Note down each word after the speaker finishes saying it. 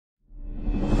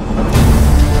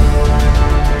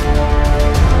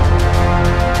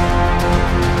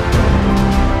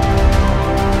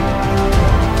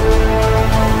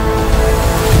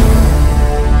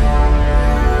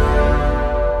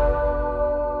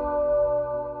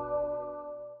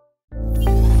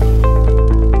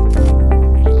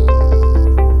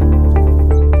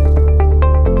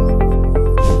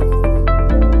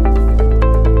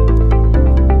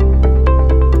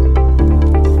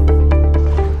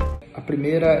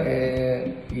primeira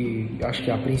e acho que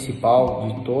a principal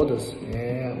de todas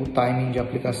é o timing de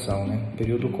aplicação, né? O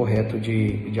período correto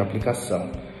de aplicação.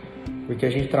 Porque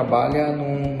a gente trabalha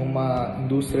numa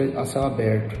indústria a céu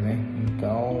aberto, né?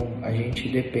 Então a gente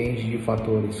depende de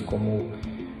fatores como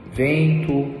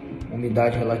vento,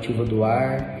 umidade relativa do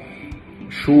ar,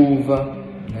 chuva,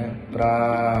 né?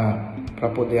 Para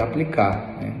poder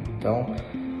aplicar, né? Então,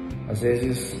 às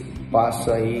vezes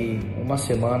passa aí uma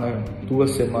semana,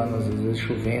 2 semanas, às vezes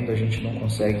chovendo, a gente não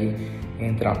consegue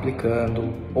entrar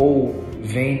aplicando, ou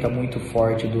venta muito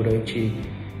forte durante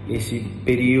esse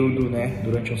período, né?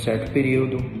 Durante um certo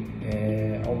período.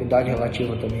 A umidade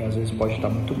relativa também às vezes pode estar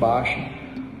muito baixa,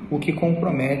 o que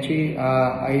compromete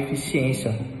a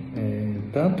eficiência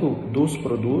tanto dos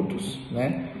produtos,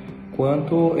 né?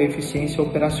 Quanto a eficiência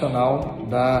operacional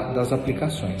das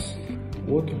aplicações.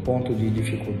 Outro ponto de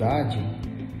dificuldade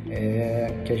é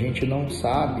que a gente não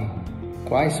sabe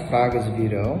quais pragas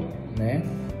virão, né?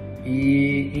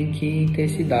 E em que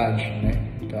intensidade, né?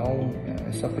 Então,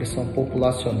 essa pressão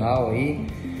populacional aí,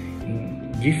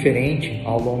 diferente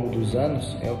ao longo dos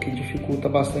anos, é o que dificulta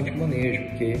bastante o manejo,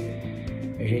 porque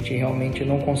a gente realmente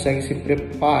não consegue se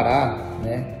preparar,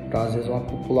 né? Para às vezes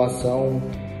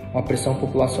uma pressão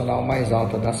populacional mais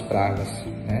alta das pragas,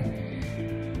 né?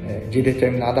 De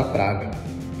determinada praga.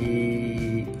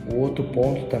 E o outro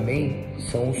ponto também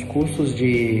são os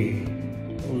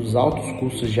altos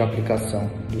custos de aplicação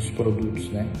dos produtos,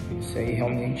 né? Isso aí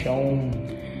realmente é um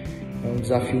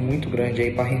desafio muito grande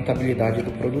aí para a rentabilidade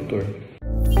do produtor.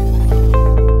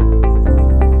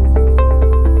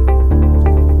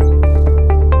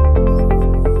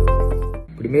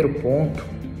 Primeiro ponto,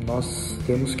 nós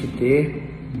temos que ter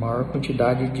maior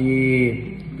quantidade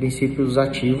de princípios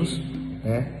ativos,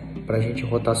 né, para a gente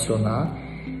rotacionar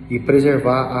e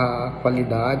preservar a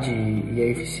qualidade e a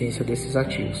eficiência desses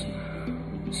ativos.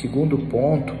 O segundo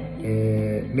ponto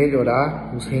é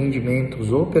melhorar os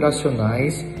rendimentos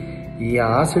operacionais e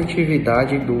a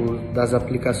assertividade das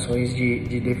aplicações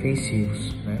de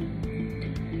defensivos, né?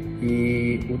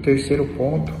 E o terceiro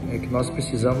ponto é que nós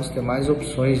precisamos ter mais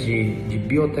opções de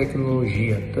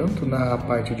biotecnologia, tanto na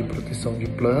parte de proteção de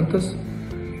plantas,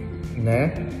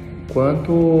 né,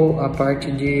 quanto a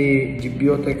parte de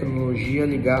biotecnologia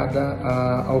ligada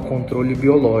ao controle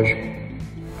biológico.